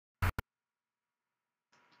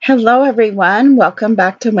Hello everyone, welcome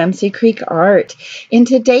back to Whimsy Creek Art. In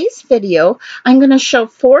today's video, I'm going to show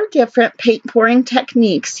 4 different paint pouring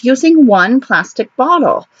techniques using one plastic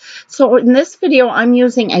bottle. So in this video, I'm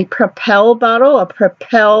using a Propel bottle, a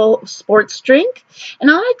Propel Sports Drink, and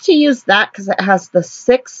I like to use that because it has the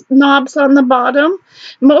 6 knobs on the bottom.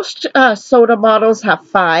 Most soda bottles have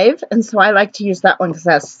 5, and so I like to use that one because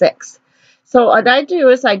it has 6. So what I do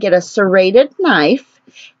is I get a serrated knife,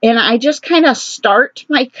 and I just kind of start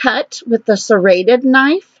my cut with the serrated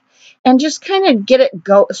knife and just kind of get it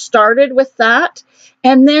started with that.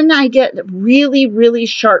 And then I get really, really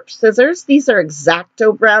sharp scissors. These are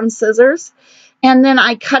X-Acto brand scissors. And then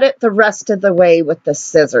I cut it the rest of the way with the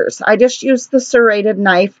scissors. I just use the serrated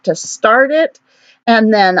knife to start it.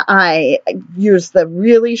 And then I use the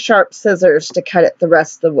really sharp scissors to cut it the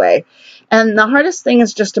rest of the way. And the hardest thing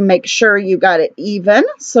is just to make sure you got it even.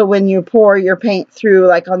 So when you pour your paint through,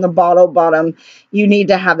 like on the bottle bottom, you need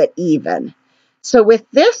to have it even. So with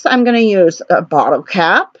this, I'm going to use a bottle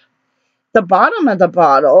cap, the bottom of the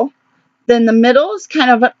bottle, then the middle is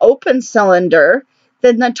kind of an open cylinder,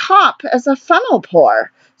 then the top is a funnel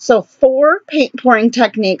pour. So 4 paint pouring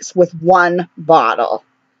techniques with one bottle.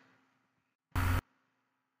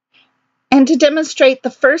 And to demonstrate the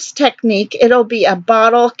first technique, it'll be a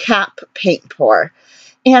bottle cap paint pour.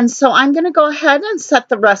 And so I'm going to go ahead and set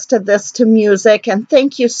the rest of this to music. And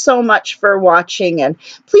thank you so much for watching. And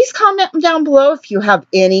please comment down below if you have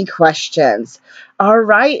any questions. All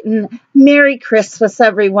right. And Merry Christmas,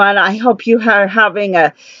 everyone. I hope you are having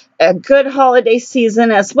a good holiday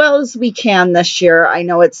season as well as we can this year. I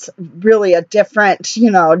know it's really a different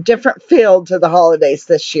feel to the holidays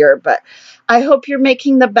this year, but I hope you're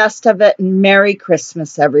making the best of it. And Merry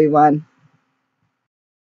Christmas, everyone.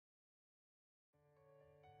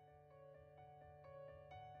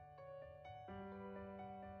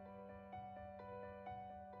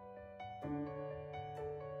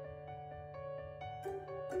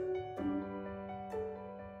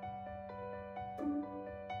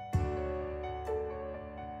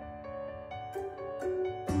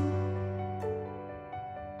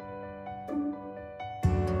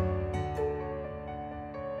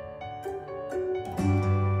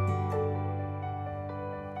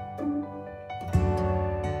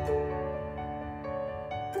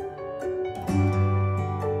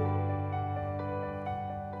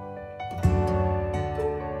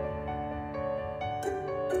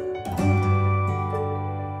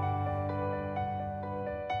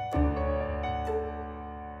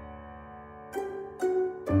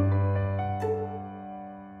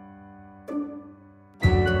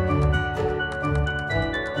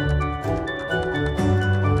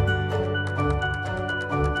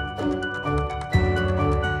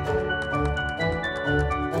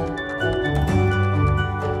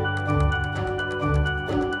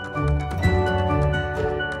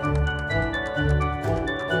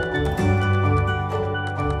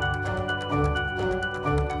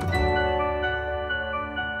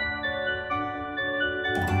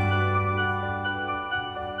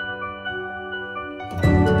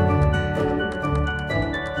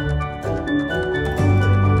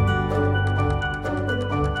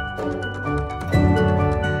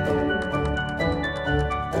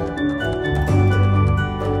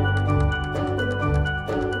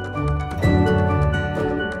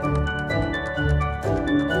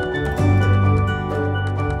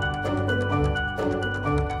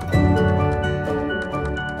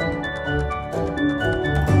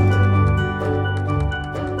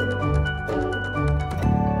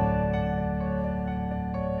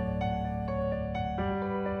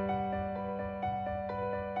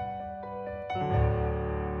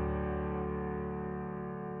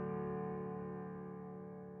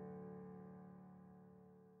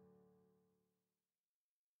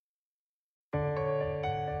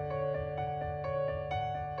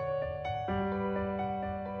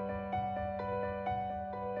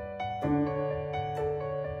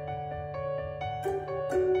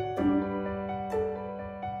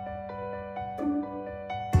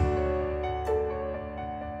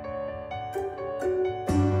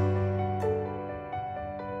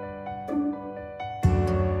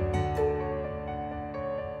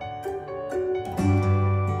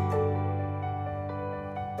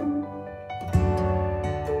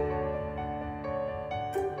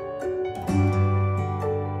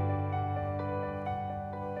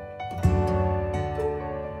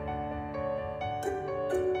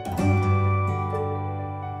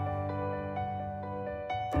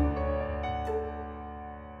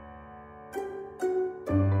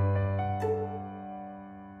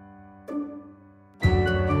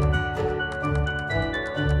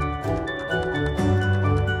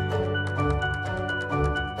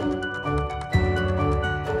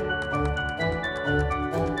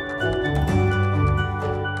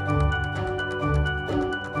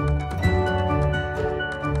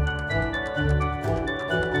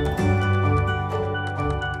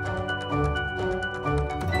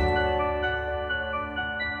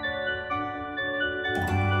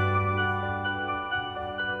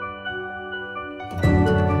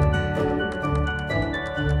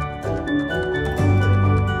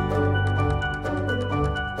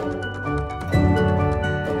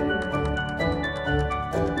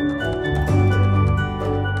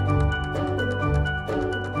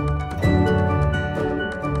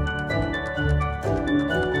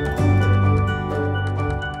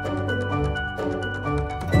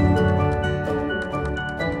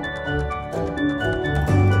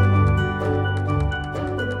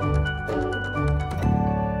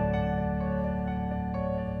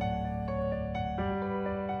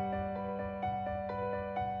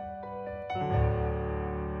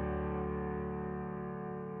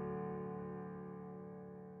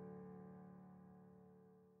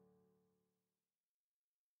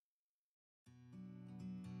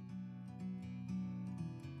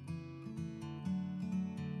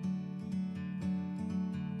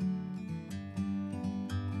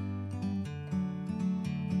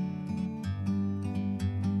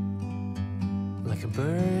 like a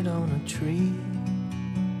bird on a tree.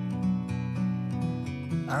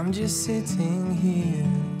 I'm just sitting here,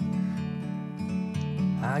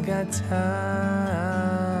 I got time,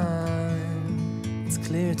 it's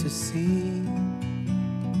clear to see.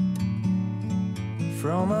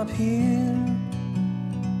 From up here,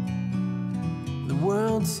 the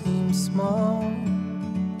world seems small.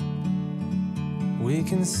 We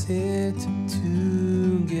can sit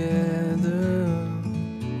together,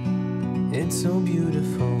 it's so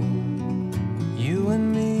beautiful, you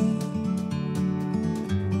and me.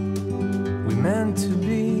 We meant to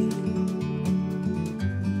be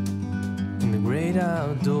in the great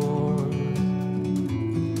outdoors,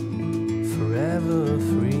 forever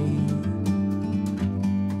free.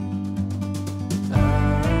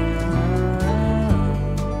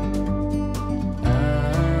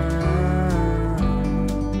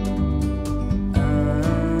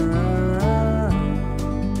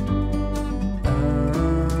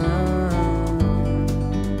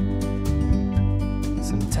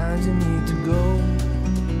 Sometimes you need to go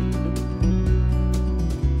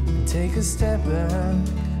and take a step back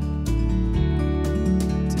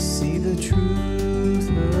to see the truth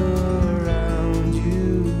around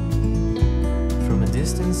you. From a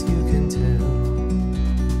distance you can tell.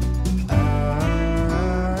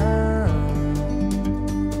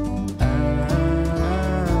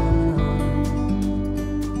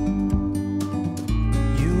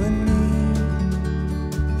 You and me,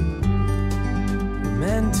 we're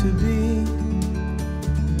meant to be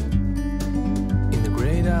in the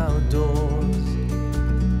great outdoors,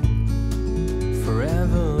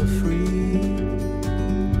 forever free.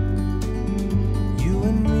 You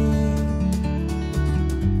and me,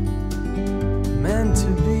 meant to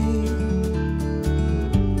be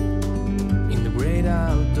in the great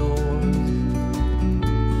outdoors,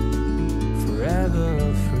 forever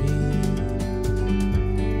free.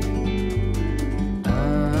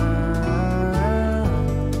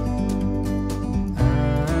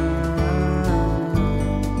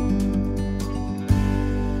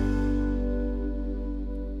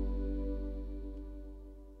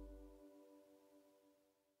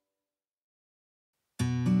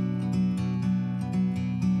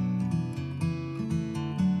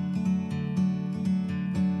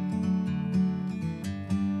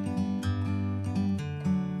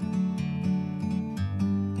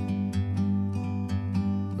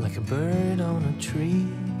 Like a bird on a tree,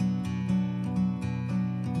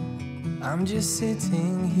 I'm just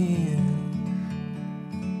sitting here,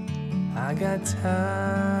 I got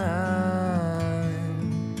time,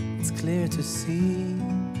 it's clear to see.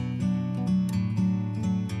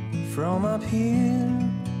 From up here,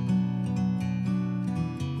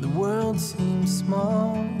 the world seems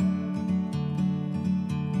small.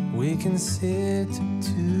 We can sit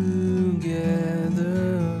together,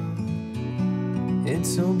 it's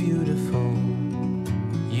so beautiful,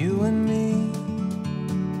 you and me.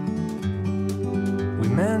 We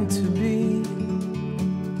meant to be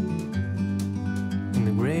in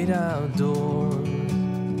the great outdoors,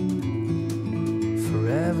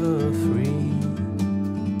 forever free.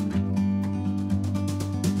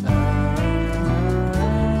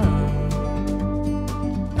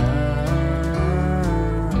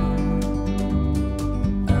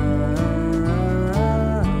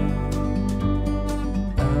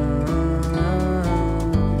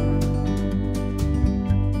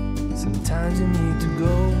 Sometimes you need to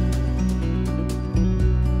go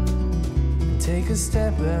and take a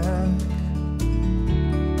step back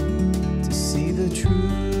to see the truth